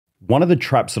One of the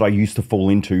traps that I used to fall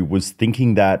into was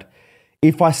thinking that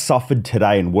if I suffered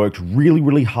today and worked really,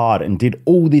 really hard and did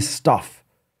all this stuff,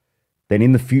 then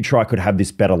in the future I could have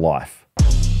this better life.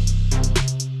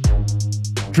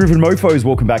 Driven Mofos,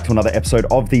 welcome back to another episode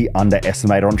of The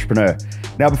Underestimated Entrepreneur.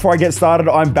 Now, before I get started,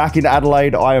 I'm back in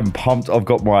Adelaide. I am pumped. I've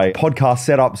got my podcast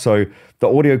set up, so the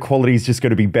audio quality is just going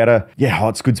to be better. Yeah,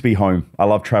 it's good to be home. I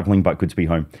love traveling, but good to be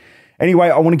home.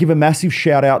 Anyway, I want to give a massive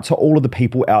shout out to all of the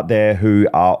people out there who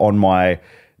are on my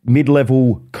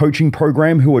mid-level coaching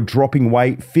program, who are dropping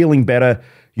weight, feeling better.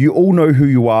 You all know who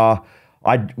you are.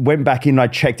 I went back in, I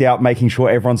checked out, making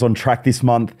sure everyone's on track this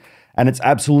month. And it's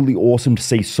absolutely awesome to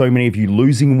see so many of you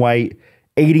losing weight,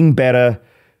 eating better,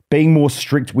 being more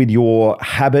strict with your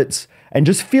habits, and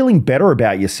just feeling better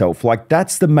about yourself. Like,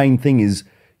 that's the main thing, is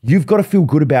you've got to feel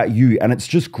good about you. And it's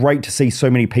just great to see so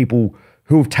many people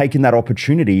who have taken that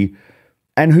opportunity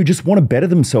and who just want to better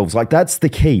themselves. Like, that's the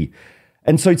key.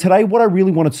 And so today, what I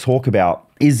really want to talk about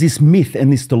is this myth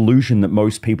and this delusion that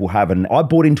most people have. And I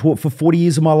bought into it for 40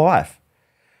 years of my life.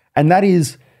 And that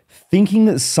is thinking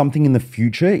that something in the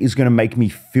future is going to make me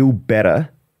feel better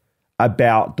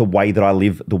about the way that I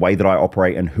live, the way that I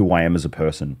operate, and who I am as a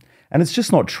person. And it's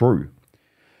just not true.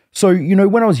 So,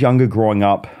 when I was younger growing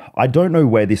up, I don't know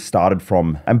where this started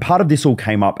from. And part of this all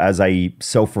came up as a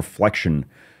self-reflection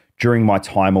during my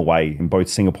time away in both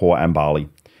Singapore and Bali.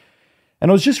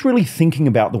 And I was just really thinking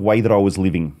about the way that I was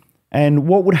living. And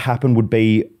what would happen would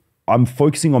be I'm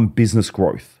focusing on business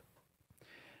growth.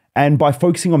 And by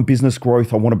focusing on business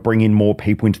growth, I want to bring in more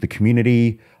people into the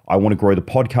community. I want to grow the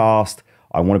podcast.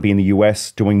 I want to be in the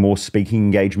US doing more speaking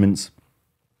engagements.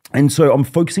 And so I'm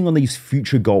focusing on these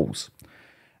future goals.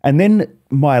 And then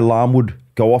my alarm would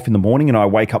go off in the morning and I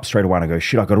wake up straight away and I go,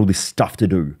 shit, I got all this stuff to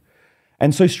do.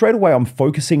 And so straight away, I'm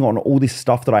focusing on all this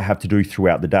stuff that I have to do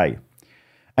throughout the day.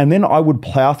 And then I would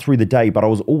plow through the day, but I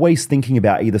was always thinking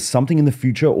about either something in the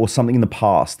future or something in the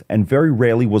past. And very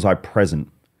rarely was I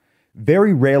present.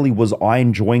 Very rarely was I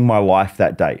enjoying my life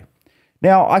that day.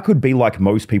 Now, I could be like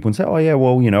most people and say, oh yeah,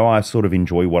 well, I sort of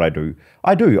enjoy what I do.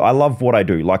 I do. I love what I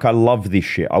do. Like, I love this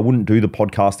shit. I wouldn't do the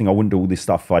podcasting. I wouldn't do all this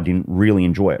stuff if I didn't really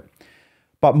enjoy it.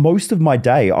 But most of my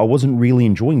day, I wasn't really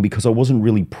enjoying because I wasn't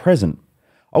really present.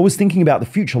 I was thinking about the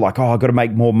future, like, I've got to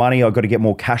make more money. I've got to get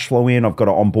more cash flow in. I've got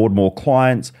to onboard more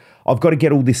clients. I've got to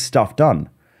get all this stuff done.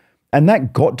 And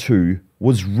that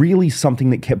was really something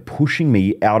that kept pushing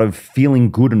me out of feeling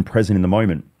good and present in the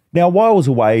moment. Now, while I was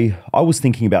away, I was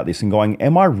thinking about this and going,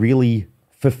 am I really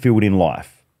fulfilled in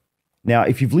life? Now,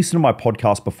 if you've listened to my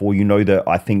podcast before, you know that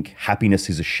I think happiness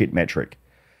is a shit metric.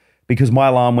 Because my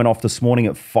alarm went off this morning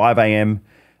at 5 a.m.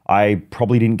 I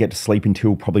probably didn't get to sleep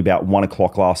until probably about 1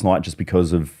 o'clock last night just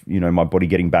because of, my body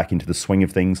getting back into the swing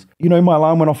of things. My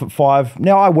alarm went off at 5.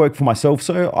 Now I work for myself,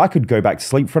 so I could go back to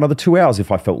sleep for another 2 hours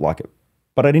if I felt like it.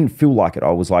 But I didn't feel like it.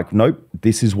 I was like, nope,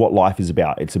 this is what life is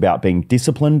about. It's about being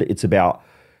disciplined. It's about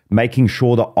making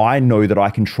sure that I know that I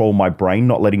control my brain,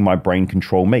 not letting my brain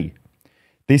control me.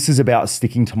 This is about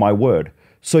sticking to my word.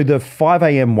 So the 5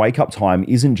 a.m. wake up time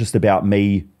isn't just about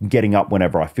me getting up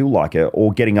whenever I feel like it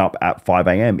or getting up at 5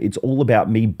 a.m. It's all about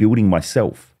me building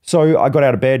myself. So I got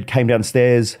out of bed, came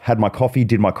downstairs, had my coffee,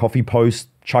 did my coffee post,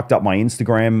 chucked up my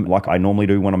Instagram like I normally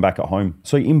do when I'm back at home.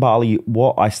 So in Bali,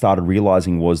 what I started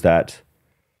realizing was that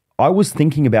I was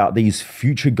thinking about these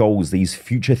future goals, these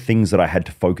future things that I had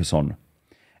to focus on,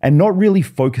 and not really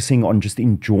focusing on just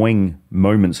enjoying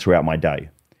moments throughout my day.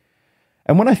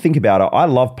 And when I think about it, I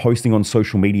love posting on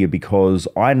social media because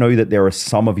I know that there are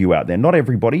some of you out there, not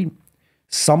everybody,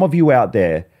 some of you out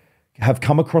there have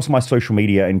come across my social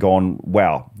media and gone,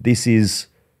 wow, this is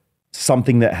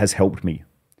something that has helped me.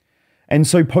 And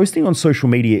so posting on social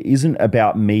media isn't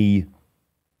about me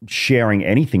sharing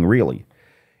anything really.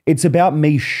 It's about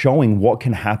me showing what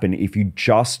can happen if you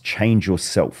just change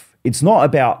yourself. It's not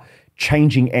about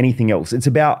changing anything else. It's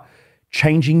about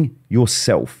changing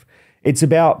yourself. It's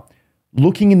about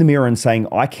looking in the mirror and saying,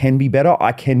 I can be better,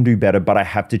 I can do better, but I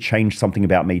have to change something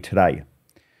about me today.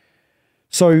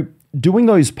 So doing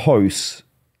those posts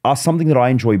are something that I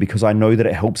enjoy because I know that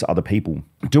it helps other people.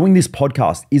 Doing this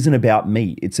podcast isn't about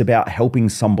me. It's about helping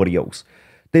somebody else.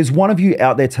 There's one of you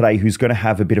out there today who's going to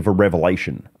have a bit of a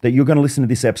revelation that you're going to listen to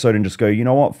this episode and just go, you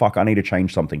know what, fuck, I need to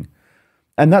change something.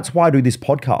 And that's why I do this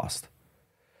podcast.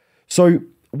 So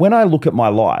when I look at my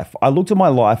life, I looked at my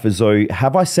life as though,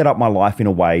 have I set up my life in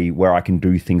a way where I can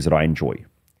do things that I enjoy?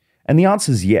 And the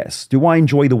answer is yes. Do I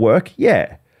enjoy the work?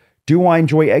 Yeah. Do I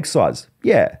enjoy exercise?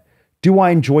 Yeah. Do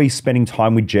I enjoy spending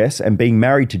time with Jess and being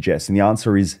married to Jess? And the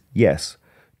answer is yes.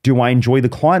 Do I enjoy the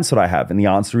clients that I have? And the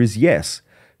answer is yes.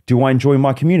 Do I enjoy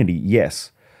my community?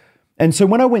 Yes. And so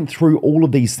when I went through all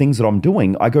of these things that I'm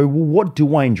doing, I go, well, what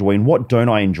do I enjoy and what don't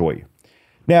I enjoy?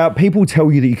 Now, people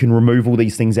tell you that you can remove all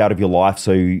these things out of your life.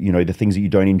 So, the things that you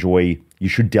don't enjoy, you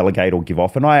should delegate or give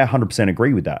off. And I 100%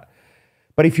 agree with that.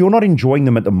 But if you're not enjoying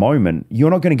them at the moment, you're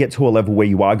not going to get to a level where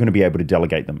you are going to be able to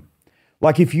delegate them.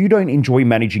 Like if you don't enjoy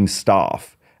managing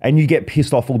staff and you get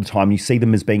pissed off all the time, you see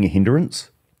them as being a hindrance,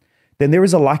 then there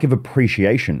is a lack of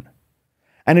appreciation.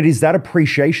 And it is that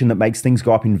appreciation that makes things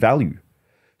go up in value.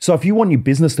 So if you want your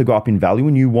business to go up in value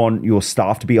and you want your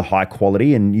staff to be a high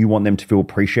quality and you want them to feel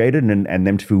appreciated and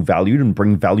them to feel valued and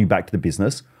bring value back to the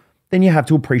business, then you have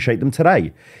to appreciate them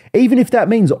today. Even if that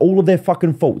means all of their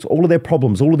fucking faults, all of their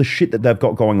problems, all of the shit that they've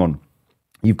got going on,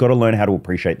 you've got to learn how to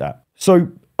appreciate that.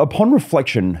 So upon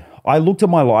reflection, I looked at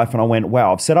my life and I went,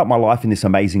 wow, I've set up my life in this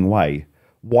amazing way.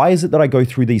 Why is it that I go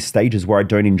through these stages where I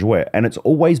don't enjoy it? And it's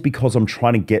always because I'm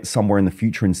trying to get somewhere in the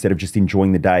future instead of just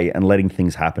enjoying the day and letting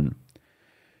things happen.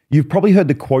 You've probably heard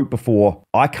the quote before,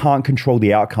 I can't control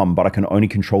the outcome, but I can only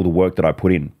control the work that I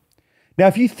put in. Now,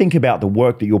 if you think about the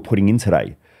work that you're putting in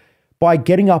today, by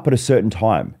getting up at a certain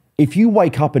time, if you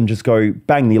wake up and just go,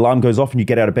 bang, the alarm goes off and you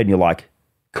get out of bed and you're like,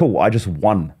 cool, I just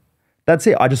won. That's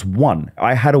it. I just won.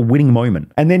 I had a winning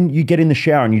moment. And then you get in the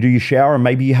shower and you do your shower and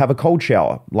maybe you have a cold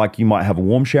shower. Like you might have a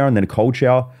warm shower and then a cold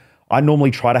shower. I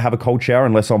normally try to have a cold shower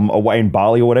unless I'm away in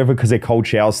Bali or whatever because their cold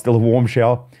shower is still a warm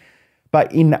shower.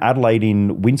 But in Adelaide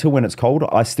in winter when it's cold,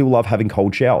 I still love having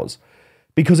cold showers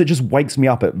because it just wakes me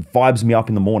up. It vibes me up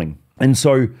in the morning. And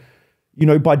so,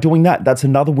 by doing that, that's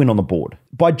another win on the board.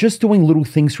 By just doing little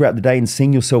things throughout the day and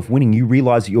seeing yourself winning, you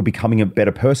realize that you're becoming a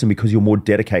better person because you're more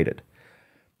dedicated.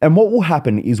 And what will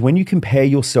happen is when you compare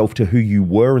yourself to who you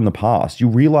were in the past, you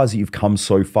realize that you've come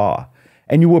so far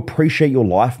and you appreciate your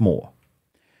life more.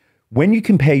 When you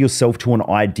compare yourself to an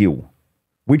ideal,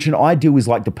 which an ideal is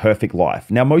like the perfect life.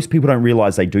 Now, most people don't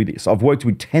realize they do this. I've worked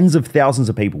with tens of thousands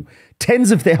of people,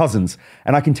 tens of thousands.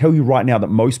 And I can tell you right now that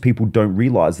most people don't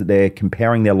realize that they're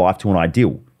comparing their life to an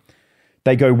ideal.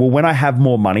 They go, well, when I have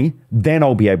more money, then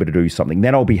I'll be able to do something.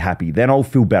 Then I'll be happy. Then I'll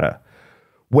feel better.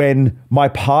 When my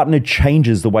partner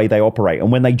changes the way they operate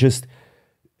and when they just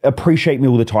appreciate me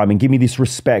all the time and give me this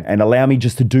respect and allow me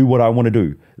just to do what I want to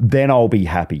do, then I'll be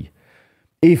happy.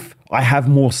 If I have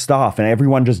more staff and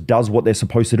everyone just does what they're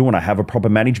supposed to do and I have a proper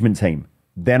management team,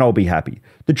 then I'll be happy.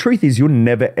 The truth is you're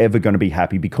never, ever going to be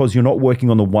happy because you're not working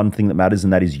on the one thing that matters,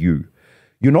 and that is you.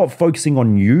 You're not focusing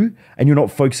on you and you're not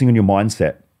focusing on your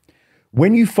mindset.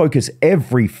 When you focus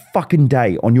every fucking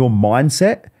day on your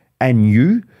mindset and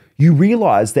you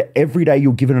realize that every day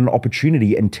you're given an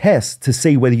opportunity and test to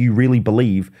see whether you really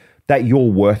believe that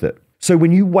you're worth it. So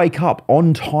when you wake up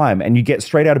on time and you get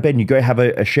straight out of bed and you go have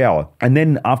a shower, and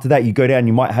then after that you go down,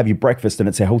 you might have your breakfast and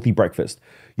it's a healthy breakfast.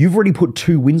 You've already put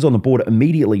 2 wins on the board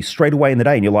immediately straight away in the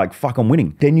day and you're like, fuck, I'm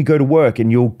winning. Then you go to work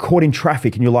and you're caught in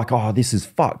traffic and you're like, oh, this is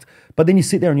fucked. But then you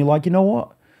sit there and you're like, you know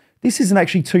what? This isn't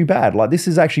actually too bad. Like, this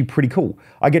is actually pretty cool.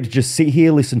 I get to just sit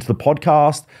here, listen to the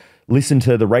podcast, listen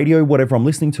to the radio, whatever I'm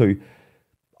listening to.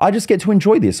 I just get to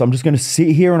enjoy this. I'm just going to sit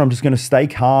here and I'm just going to stay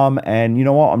calm. And you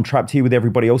know what? I'm trapped here with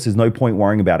everybody else. There's no point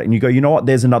worrying about it. And you go, you know what?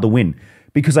 There's another win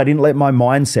because I didn't let my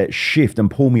mindset shift and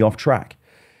pull me off track.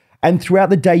 And throughout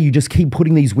the day, you just keep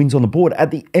putting these wins on the board. At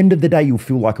the end of the day, you'll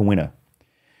feel like a winner.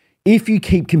 If you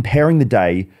keep comparing the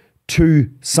day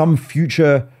to some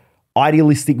future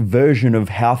idealistic version of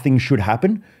how things should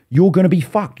happen, you're going to be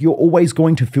fucked. You're always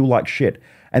going to feel like shit.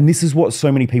 And this is what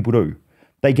so many people do.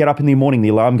 They get up in the morning, the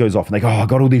alarm goes off and they go, oh, I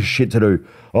got all this shit to do.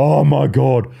 Oh my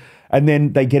God. And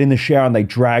then they get in the shower and they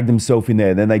drag themselves in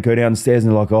there. Then they go downstairs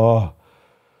and they're like, oh,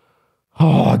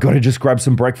 I got to just grab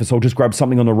some breakfast. I'll just grab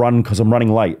something on the run because I'm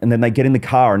running late. And then they get in the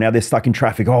car and now they're stuck in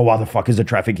traffic. Oh, why the fuck is the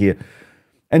traffic here?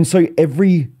 And so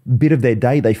every bit of their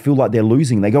day, they feel like they're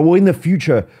losing. They go, well, in the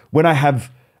future, when I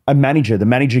have a manager, the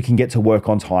manager can get to work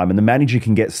on time and the manager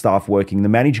can get staff working. The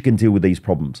manager can deal with these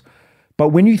problems. But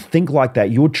when you think like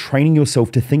that, you're training yourself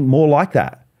to think more like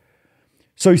that.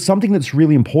 So something that's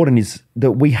really important is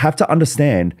that we have to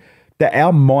understand that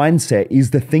our mindset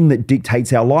is the thing that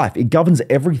dictates our life. It governs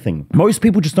everything. Most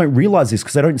people just don't realize this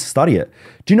because they don't study it.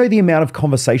 Do you know the amount of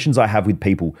conversations I have with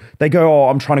people? They go, oh,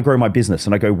 I'm trying to grow my business.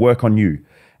 And I go, work on you.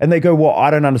 And they go, well, I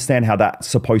don't understand how that's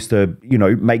supposed to,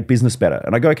 make business better.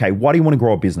 And I go, okay, why do you want to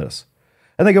grow a business?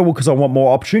 And they go, well, because I want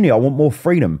more opportunity. I want more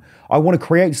freedom. I want to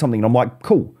create something. And I'm like,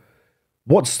 cool.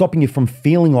 What's stopping you from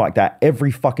feeling like that every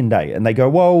fucking day? And they go,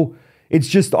 well, it's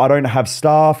just I don't have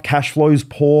staff, cash flow's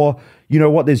poor. You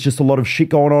know what? There's just a lot of shit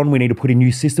going on. We need to put in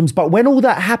new systems. But when all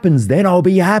that happens, then I'll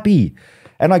be happy.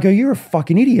 And I go, you're a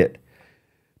fucking idiot.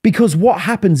 Because what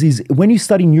happens is when you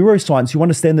study neuroscience, you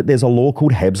understand that there's a law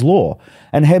called Hebb's law.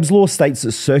 And Hebb's law states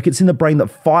that circuits in the brain that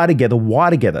fire together wire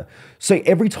together. So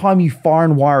every time you fire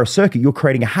and wire a circuit, you're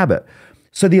creating a habit.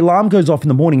 So the alarm goes off in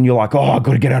the morning and you're like, oh, I've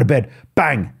got to get out of bed.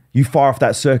 Bang, you fire off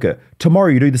that circuit. Tomorrow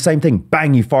you do the same thing.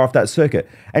 Bang, you fire off that circuit.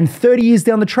 And 30 years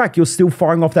down the track, you're still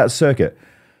firing off that circuit.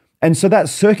 And so that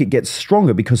circuit gets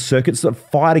stronger because circuits that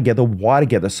fire together wire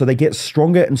together. So they get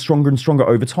stronger and stronger and stronger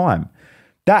over time.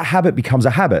 That habit becomes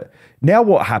a habit. Now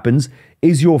what happens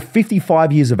is you're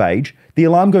 55 years of age, the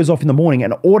alarm goes off in the morning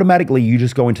and automatically you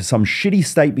just go into some shitty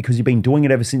state because you've been doing it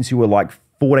ever since you were like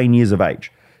 14 years of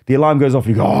age. The alarm goes off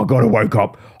and you go, oh, I gotta wake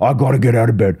up. I gotta get out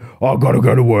of bed. I gotta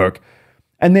go to work.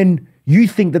 And then you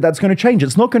think that that's gonna change.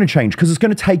 It's not gonna change because it's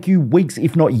gonna take you weeks,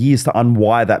 if not years, to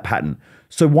unwire that pattern.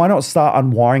 So why not start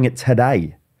unwiring it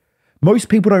today? Most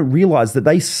people don't realize that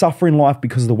they suffer in life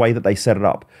because of the way that they set it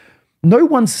up. No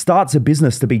one starts a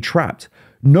business to be trapped.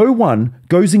 No one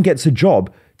goes and gets a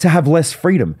job to have less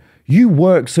freedom. You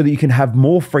work so that you can have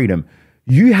more freedom.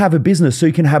 You have a business so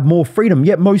you can have more freedom.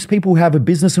 Yet most people who have a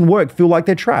business and work feel like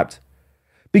they're trapped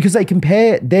because they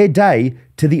compare their day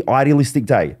to the idealistic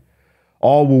day.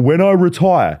 Oh, well, when I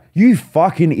retire, you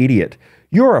fucking idiot.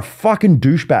 You're a fucking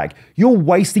douchebag. You're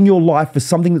wasting your life for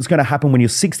something that's going to happen when you're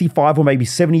 65 or maybe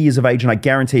 70 years of age, and I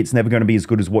guarantee it's never going to be as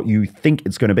good as what you think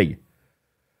it's going to be.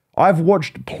 I've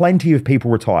watched plenty of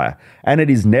people retire, and it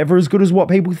is never as good as what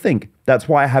people think. That's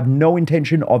why I have no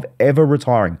intention of ever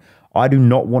retiring. I do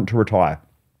not want to retire.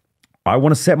 I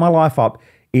want to set my life up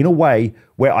in a way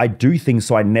where I do things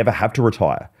so I never have to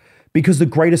retire. Because the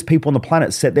greatest people on the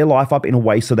planet set their life up in a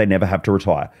way so they never have to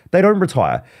retire. They don't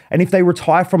retire. And if they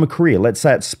retire from a career, let's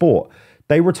say it's sport,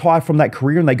 they retire from that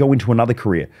career and they go into another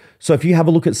career. So if you have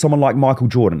a look at someone like Michael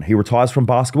Jordan, he retires from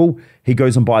basketball, he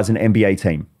goes and buys an NBA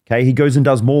team. Okay, he goes and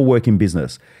does more work in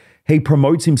business. He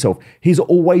promotes himself. He's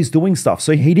always doing stuff.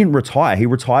 So he didn't retire. He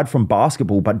retired from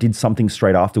basketball, but did something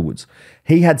straight afterwards.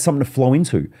 He had something to flow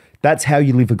into. That's how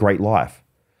you live a great life.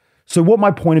 So what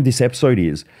my point of this episode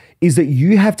is that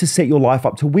you have to set your life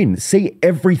up to win. See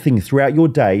everything throughout your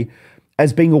day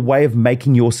as being a way of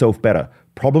making yourself better.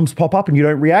 Problems pop up and you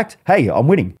don't react. Hey, I'm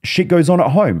winning. Shit goes on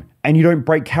at home and you don't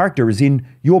break character, as in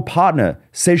your partner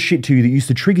says shit to you that used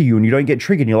to trigger you and you don't get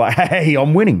triggered and you're like, hey,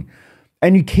 I'm winning.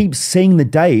 And you keep seeing the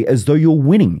day as though you're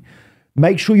winning.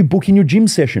 Make sure you book in your gym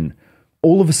session.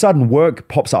 All of a sudden work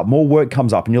pops up, more work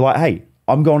comes up and you're like, hey,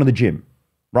 I'm going to the gym,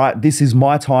 right? This is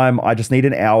my time. I just need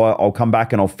an hour. I'll come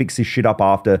back and I'll fix this shit up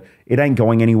after. It ain't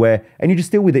going anywhere. And you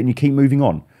just deal with it and you keep moving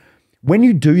on. When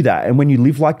you do that and when you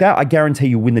live like that, I guarantee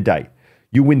you win the day.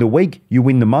 You win the week, you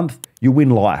win the month, you win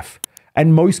life.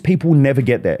 And most people never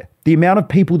get there. The amount of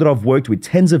people that I've worked with,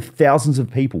 tens of thousands of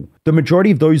people, the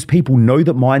majority of those people know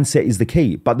that mindset is the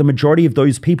key, but the majority of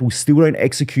those people still don't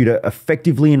execute it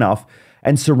effectively enough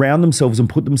and surround themselves and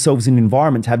put themselves in an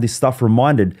environment to have this stuff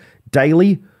reminded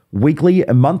daily, weekly,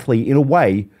 and monthly in a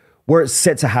way where it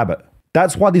sets a habit.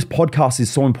 That's why this podcast is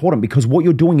so important, because what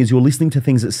you're doing is you're listening to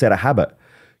things that set a habit.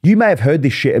 You may have heard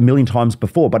this shit a million times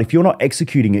before, but if you're not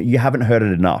executing it, you haven't heard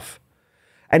it enough.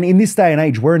 And in this day and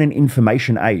age, we're in an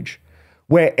information age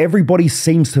where everybody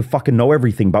seems to fucking know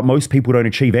everything, but most people don't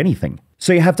achieve anything.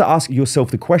 So you have to ask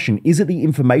yourself the question, is it the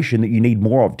information that you need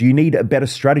more of? Do you need a better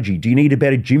strategy? Do you need a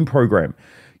better gym program?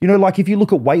 You know, like if you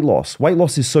look at weight loss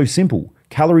is so simple.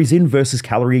 Calories in versus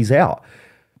calories out.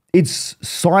 It's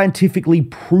scientifically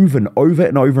proven over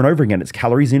and over and over again. It's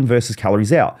calories in versus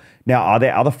calories out. Now, are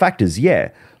there other factors?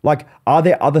 Yeah. Like, are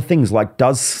there other things like,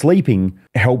 does sleeping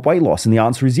help weight loss? And the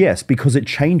answer is yes, because it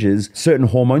changes certain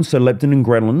hormones. So leptin and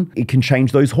ghrelin, it can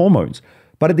change those hormones.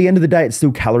 But at the end of the day, it's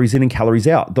still calories in and calories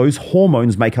out. Those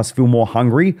hormones make us feel more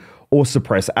hungry or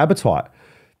suppress appetite.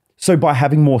 So by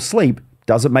having more sleep,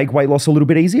 does it make weight loss a little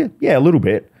bit easier? Yeah, a little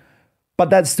bit. But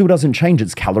that still doesn't change.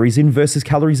 It's calories in versus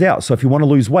calories out. So if you want to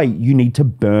lose weight, you need to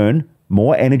burn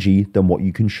more energy than what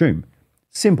you consume.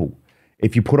 Simple.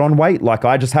 If you put on weight, like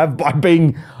I just have by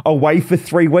being away for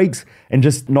 3 weeks and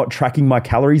just not tracking my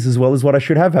calories as well as what I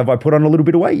should have I put on a little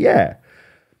bit of weight? Yeah.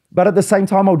 But at the same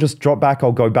time, I'll just drop back.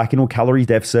 I'll go back into a calorie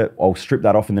deficit. I'll strip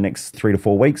that off in the next 3 to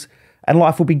 4 weeks and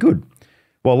life will be good.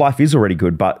 Well, life is already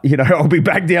good, but you know, I'll be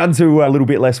back down to a little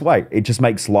bit less weight. It just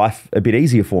makes life a bit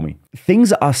easier for me.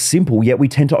 Things are simple, yet we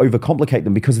tend to overcomplicate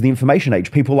them because of the information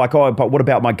age. People are like, oh, but what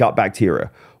about my gut bacteria?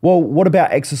 Well, what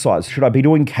about exercise? Should I be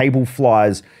doing cable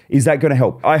flies? Is that going to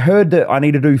help? I heard that I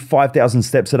need to do 5,000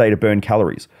 steps a day to burn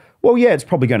calories. Well, yeah, it's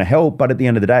probably going to help, but at the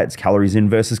end of the day, it's calories in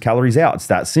versus calories out. It's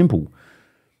that simple.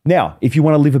 Now, if you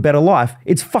want to live a better life,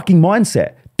 it's fucking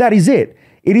mindset. That is it.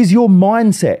 It is your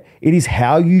mindset. It is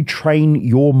how you train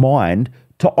your mind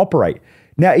to operate.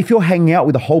 Now, if you're hanging out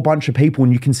with a whole bunch of people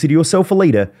and you consider yourself a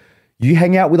leader, you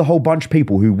hang out with a whole bunch of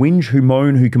people who whinge, who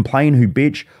moan, who complain, who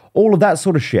bitch, all of that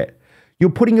sort of shit. You're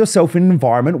putting yourself in an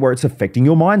environment where it's affecting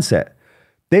your mindset.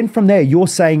 Then from there, you're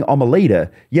saying, I'm a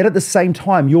leader, yet at the same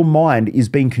time, your mind is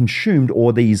being consumed,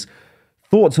 or these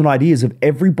thoughts and ideas of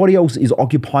everybody else is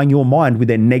occupying your mind with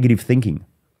their negative thinking.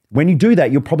 When you do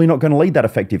that, you're probably not going to lead that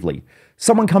effectively.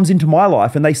 Someone comes into my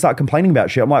life and they start complaining about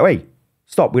shit. I'm like, wait,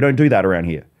 stop. We don't do that around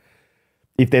here.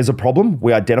 If there's a problem,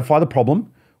 we identify the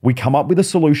problem, we come up with a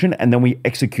solution, and then we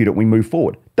execute it. We move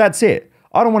forward. That's it.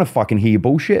 I don't want to fucking hear your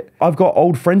bullshit. I've got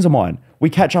old friends of mine. We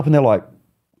catch up and they're like,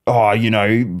 oh, you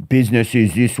know, business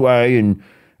is this way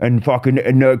and fucking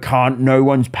no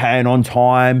one's paying on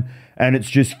time and it's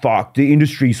just fucked. The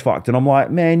industry's fucked. And I'm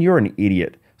like, man, you're an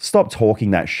idiot. Stop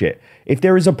talking that shit. If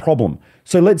there is a problem,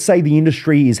 so let's say the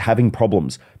industry is having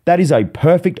problems, that is a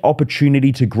perfect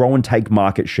opportunity to grow and take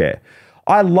market share.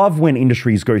 I love when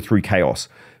industries go through chaos,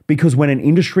 because when an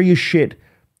industry is shit,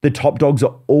 the top dogs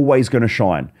are always going to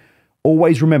shine.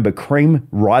 Always remember, cream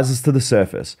rises to the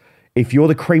surface. If you're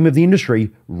the cream of the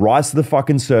industry, rise to the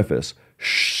fucking surface.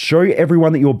 Show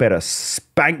everyone that you're better.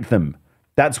 Spank them.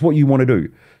 That's what you want to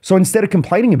do. So instead of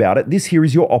complaining about it, this here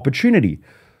is your opportunity.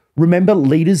 Remember,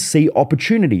 leaders see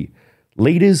opportunity.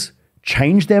 Leaders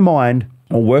change their mind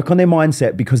or work on their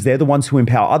mindset because they're the ones who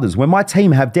empower others. When my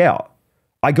team have doubt,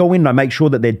 I go in and I make sure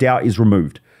that their doubt is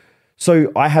removed.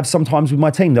 So I have sometimes with my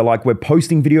team, they're like, we're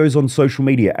posting videos on social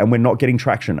media and we're not getting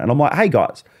traction. And I'm like, hey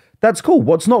guys, that's cool.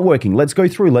 What's not working? Let's go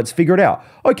through. Let's figure it out.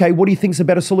 Okay, what do you think's a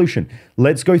better solution?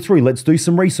 Let's go through. Let's do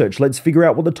some research. Let's figure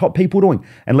out what the top people are doing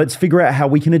and let's figure out how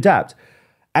we can adapt.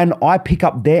 And I pick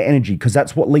up their energy because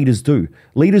that's what leaders do.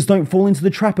 Leaders don't fall into the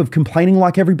trap of complaining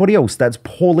like everybody else. That's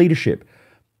poor leadership.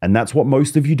 And that's what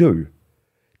most of you do.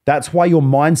 That's why your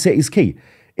mindset is key.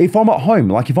 If I'm at home,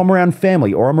 like if I'm around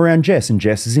family or I'm around Jess and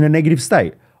Jess is in a negative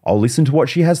state, I'll listen to what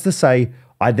she has to say.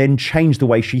 I then change the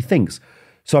way she thinks.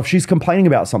 So if she's complaining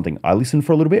about something, I listen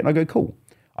for a little bit and I go, cool.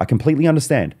 I completely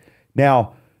understand.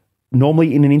 Now,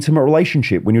 normally in an intimate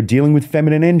relationship, when you're dealing with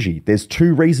feminine energy, there's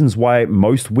two reasons why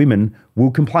most women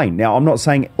will complain. Now, I'm not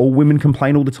saying all women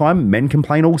complain all the time. Men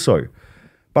complain also.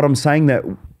 But I'm saying that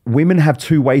women have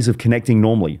two ways of connecting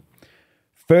normally.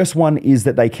 First one is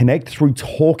that they connect through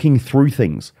talking through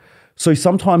things. So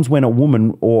sometimes when a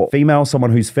woman or female,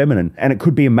 someone who's feminine, and it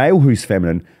could be a male who's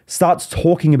feminine, starts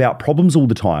talking about problems all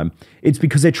the time, it's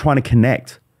because they're trying to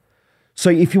connect. So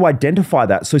if you identify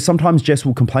that, so sometimes Jess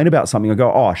will complain about something. I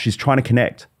go, oh, she's trying to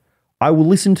connect. I will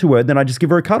listen to her. Then I just give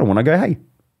her a cuddle and I go, hey,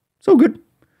 it's all good.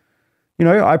 You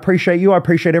know, I appreciate you. I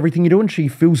appreciate everything you do. And she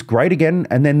feels great again.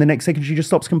 And then the next second she just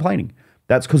stops complaining.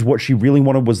 That's because what she really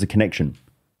wanted was the connection.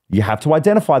 You have to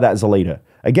identify that as a leader.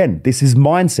 Again, this is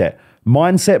mindset.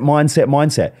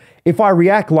 Mindset. If I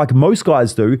react like most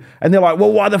guys do, and they're like,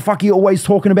 well, why the fuck are you always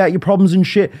talking about your problems and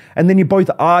shit? And then you both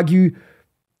argue.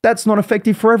 That's not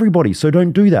effective for everybody. So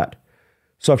don't do that.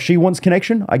 So if she wants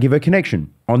connection, I give her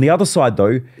connection. On the other side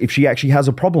though, if she actually has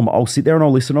a problem, I'll sit there and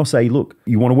I'll listen. I'll say, look,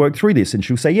 you want to work through this? And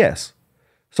she'll say yes.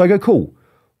 So I go, cool.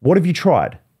 What have you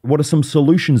tried? What are some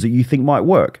solutions that you think might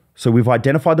work? So we've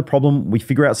identified the problem, we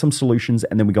figure out some solutions,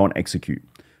 and then we go and execute.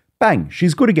 Bang,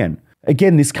 she's good again.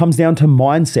 Again, this comes down to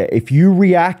mindset. If you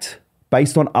react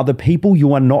based on other people,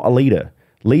 you are not a leader.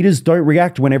 Leaders don't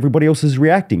react when everybody else is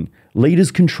reacting.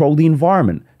 Leaders control the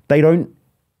environment. They don't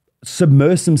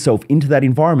submerge themselves into that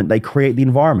environment. They create the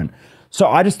environment. So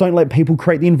I just don't let people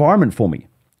create the environment for me,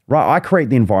 right? I create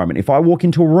the environment. If I walk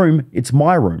into a room, it's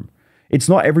my room. It's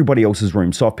not everybody else's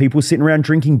room. So if people are sitting around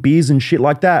drinking beers and shit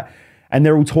like that, and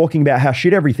they're all talking about how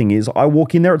shit everything is, I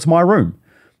walk in there, it's my room.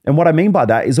 And what I mean by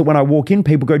that is that when I walk in,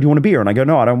 people go, do you want a beer? And I go,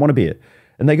 no, I don't want a beer.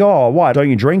 And they go, oh, why? Don't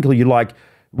you drink? Or you like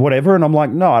whatever? And I'm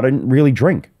like, no, I don't really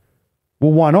drink.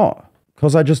 Well, why not?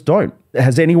 Because I just don't.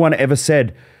 Has anyone ever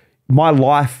said, my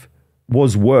life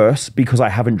was worse because I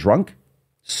haven't drunk?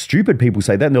 Stupid people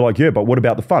say that. And they're like, yeah, but what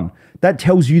about the fun? That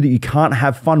tells you that you can't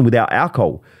have fun without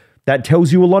alcohol. That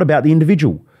tells you a lot about the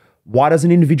individual. Why does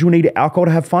an individual need alcohol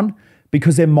to have fun?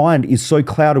 Because their mind is so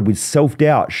clouded with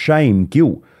self-doubt, shame,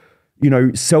 guilt,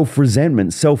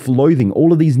 self-resentment, self-loathing,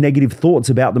 all of these negative thoughts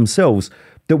about themselves,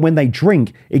 that when they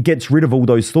drink, it gets rid of all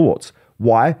those thoughts.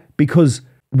 Why? Because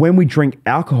when we drink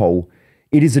alcohol,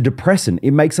 it is a depressant.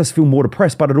 It makes us feel more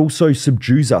depressed, but it also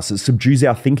subdues us. It subdues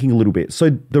our thinking a little bit. So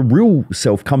the real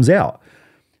self comes out.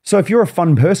 So if you're a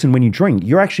fun person when you drink,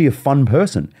 you're actually a fun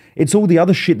person. It's all the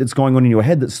other shit that's going on in your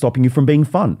head that's stopping you from being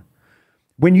fun.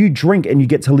 When you drink and you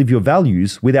get to live your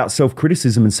values without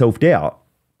self-criticism and self-doubt,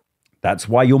 that's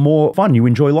why you're more fun. You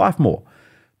enjoy life more.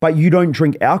 But you don't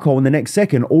drink alcohol, and the next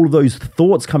second, all of those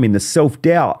thoughts come in, the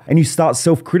self-doubt, and you start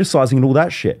self-criticizing and all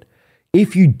that shit.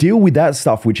 If you deal with that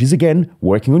stuff, which is, again,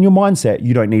 working on your mindset,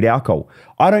 you don't need alcohol.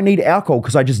 I don't need alcohol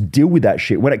because I just deal with that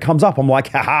shit. When it comes up, I'm like,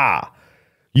 haha,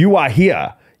 you are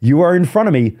here. You are in front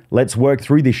of me. Let's work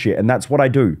through this shit. And that's what I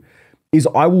do, is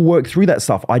I will work through that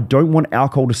stuff. I don't want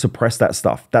alcohol to suppress that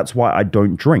stuff. That's why I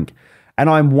don't drink. And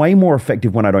I'm way more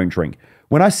effective when I don't drink.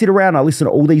 When I sit around, I listen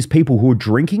to all these people who are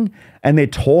drinking and they're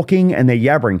talking and they're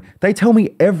yabbering. They tell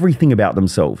me everything about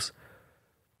themselves,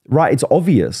 right? It's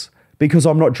obvious. Because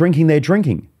I'm not drinking, they're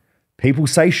drinking. People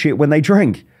say shit when they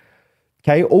drink.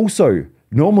 Okay. Also,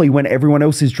 normally when everyone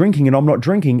else is drinking and I'm not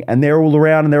drinking and they're all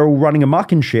around and they're all running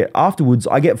amok and shit, afterwards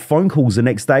I get phone calls the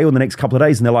next day or the next couple of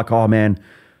days and they're like, oh man,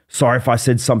 sorry if I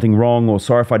said something wrong, or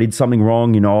sorry if I did something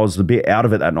wrong. You know, I was a bit out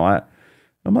of it that night.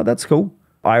 I'm like, that's cool.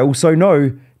 I also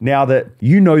know now that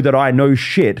you know that I know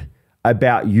shit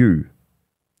about you,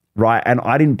 right? And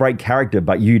I didn't break character,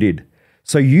 but you did.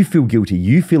 So you feel guilty,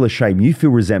 you feel ashamed, you feel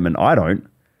resentment. I don't.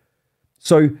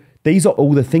 So these are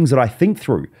all the things that I think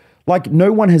through. Like,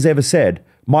 no one has ever said,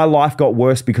 my life got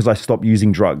worse because I stopped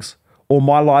using drugs, or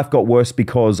my life got worse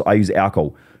because I use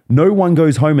alcohol. No one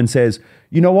goes home and says,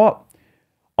 you know what?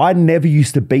 I never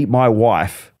used to beat my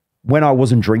wife when I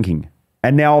wasn't drinking.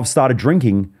 And now I've started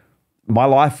drinking. My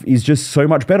life is just so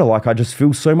much better. Like, I just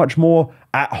feel so much more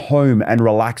at home and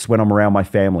relaxed when I'm around my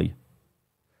family.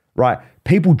 Right?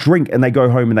 People drink and they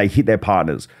go home and they hit their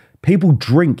partners. People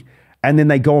drink and then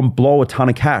they go and blow a ton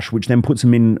of cash, which then puts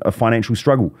them in a financial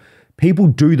struggle. People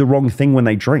do the wrong thing when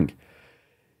they drink.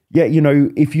 Yeah, you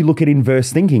know, if you look at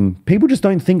inverse thinking, people just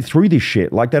don't think through this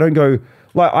shit. Like, they don't go,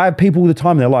 like, I have people all the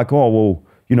time, they're like, oh, well,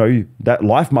 you know, that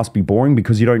life must be boring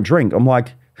because you don't drink. I'm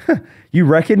like, you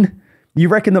reckon? You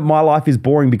reckon that my life is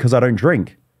boring because I don't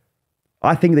drink?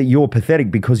 I think that you're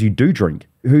pathetic because you do drink.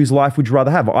 Whose life would you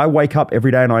rather have? I wake up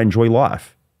every day and I enjoy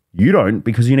life. You don't,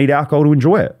 because you need alcohol to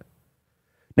enjoy it.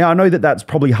 Now, I know that that's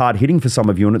probably hard hitting for some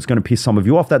of you and it's going to piss some of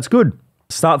you off. That's good.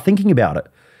 Start thinking about it.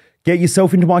 Get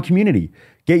yourself into my community.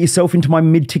 Get yourself into my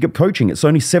mid-ticket coaching. It's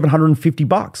only $750.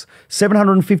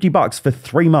 $750 for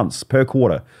 3 months per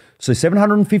quarter. So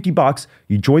 $750,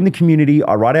 you join the community.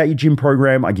 I write out your gym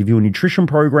program. I give you a nutrition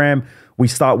program. We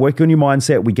start working on your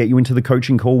mindset. We get you into the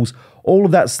coaching calls, all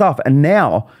of that stuff. And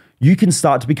now you can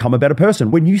start to become a better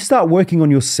person. When you start working on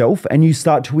yourself and you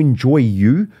start to enjoy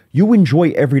you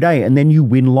enjoy every day and then you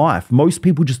win life. Most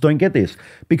people just don't get this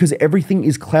because everything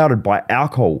is clouded by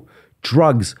alcohol,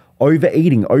 drugs,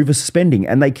 overeating, overspending,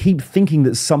 and they keep thinking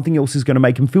that something else is going to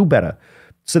make them feel better.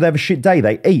 So they have a shit day,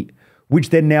 they eat, which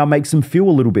then now makes them feel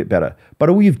a little bit better. But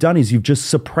all you've done is you've just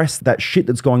suppressed that shit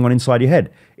that's going on inside your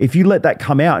head. If you let that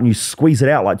come out and you squeeze it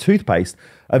out like toothpaste,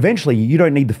 eventually you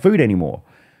don't need the food anymore.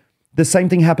 The same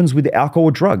thing happens with alcohol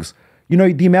or drugs. You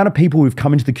know, the amount of people who've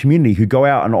come into the community who go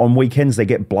out and on weekends they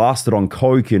get blasted on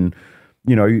coke and,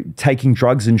 you know, taking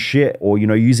drugs and shit, or, you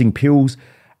know, using pills,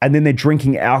 and then they're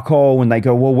drinking alcohol and they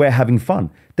go, well, we're having fun.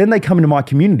 Then they come into my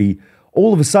community.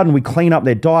 All of a sudden, we clean up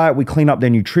their diet, we clean up their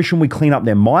nutrition, we clean up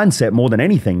their mindset more than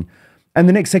anything. And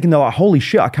the next second, they're like, holy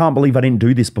shit, I can't believe I didn't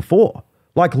do this before.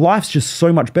 Like, life's just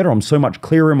so much better. I'm so much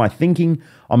clearer in my thinking.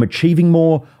 I'm achieving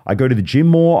more. I go to the gym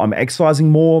more. I'm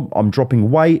exercising more. I'm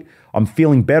dropping weight. I'm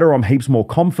feeling better. I'm heaps more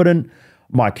confident.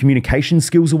 My communication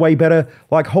skills are way better.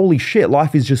 Like, holy shit,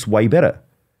 life is just way better.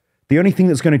 The only thing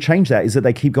that's going to change that is that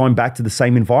they keep going back to the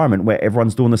same environment where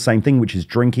everyone's doing the same thing, which is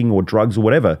drinking or drugs or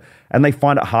whatever, and they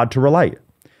find it hard to relate.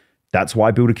 That's why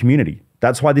I build a community.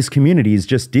 That's why this community is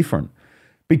just different.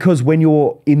 Because when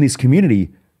you're in this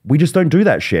community, we just don't do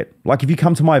that shit. Like, if you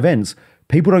come to my events,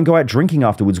 people don't go out drinking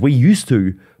afterwards. We used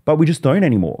to, but we just don't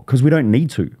anymore because we don't need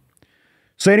to.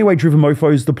 So anyway, Driven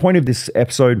Mofos, the point of this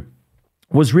episode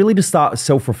was really to start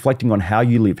self-reflecting on how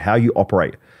you live, how you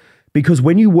operate. Because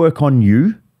when you work on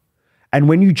you and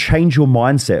when you change your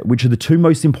mindset, which are the two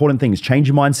most important things, change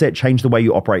your mindset, change the way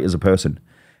you operate as a person,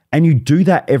 and you do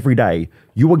that every day,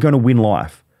 you are going to win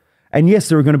life. And yes,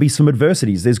 there are going to be some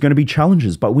adversities. There's going to be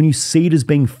challenges, but when you see it as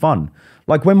being fun,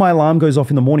 like when my alarm goes off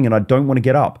in the morning and I don't want to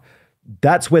get up,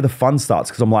 that's where the fun starts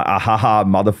because I'm like,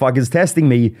 motherfucker's testing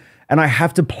me. And I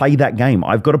have to play that game.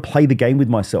 I've got to play the game with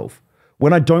myself.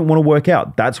 When I don't want to work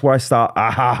out, that's where I start,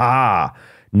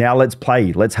 now let's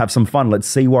play. Let's have some fun. Let's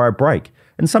see where I break.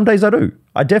 And some days I do.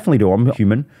 I definitely do. I'm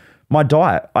human. My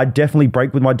diet, I definitely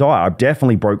break with my diet. I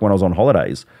definitely broke when I was on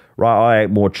holidays, right? I ate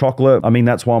more chocolate. I mean,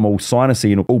 that's why I'm all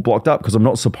sinusy and all blocked up because I'm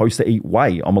not supposed to eat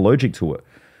whey. I'm allergic to it.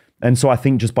 And so I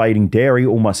think just by eating dairy,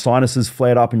 all my sinuses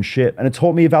flared up and shit. And it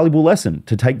taught me a valuable lesson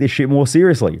to take this shit more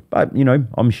seriously. But, you know,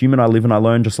 I'm human. I live and I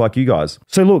learn just like you guys.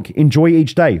 So look, enjoy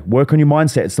each day. Work on your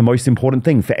mindset. It's the most important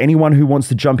thing. For anyone who wants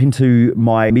to jump into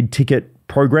my mid-ticket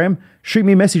program, shoot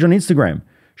me a message on Instagram.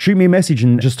 Shoot me a message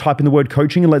and just type in the word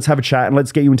coaching and let's have a chat and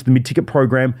let's get you into the mid-ticket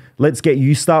program. Let's get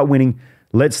you start winning.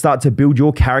 Let's start to build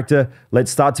your character. Let's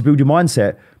start to build your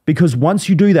mindset. Because once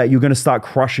you do that, you're going to start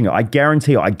crushing it. I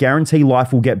guarantee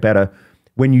life will get better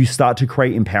when you start to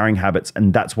create empowering habits.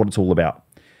 And that's what it's all about.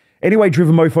 Anyway,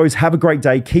 Driven Mofos, have a great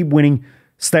day. Keep winning.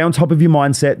 Stay on top of your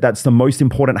mindset. That's the most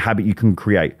important habit you can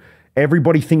create.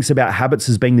 Everybody thinks about habits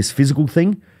as being this physical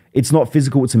thing. It's not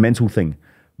physical. It's a mental thing.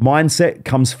 Mindset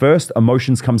comes first.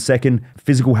 Emotions come second.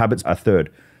 Physical habits are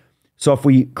third. So if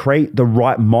we create the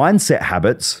right mindset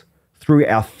habits through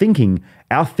our thinking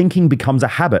becomes a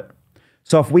habit.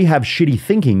 So if we have shitty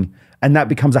thinking and that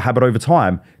becomes a habit over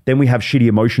time, then we have shitty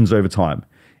emotions over time.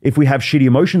 If we have shitty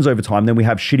emotions over time, then we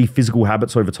have shitty physical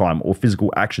habits over time or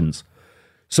physical actions.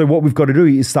 So what we've got to do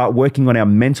is start working on our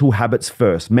mental habits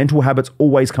first. Mental habits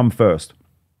always come first.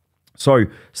 So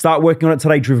start working on it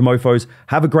today, Driven Mofos.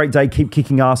 Have a great day. Keep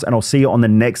kicking ass and I'll see you on the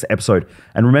next episode.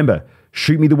 And remember,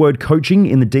 shoot me the word coaching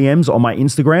in the DMs on my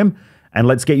Instagram and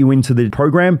let's get you into the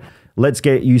program. Let's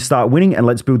get you start winning and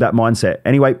let's build that mindset.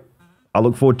 Anyway, I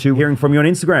look forward to hearing from you on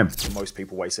Instagram. Most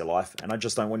people waste their life, and I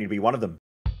just don't want you to be one of them.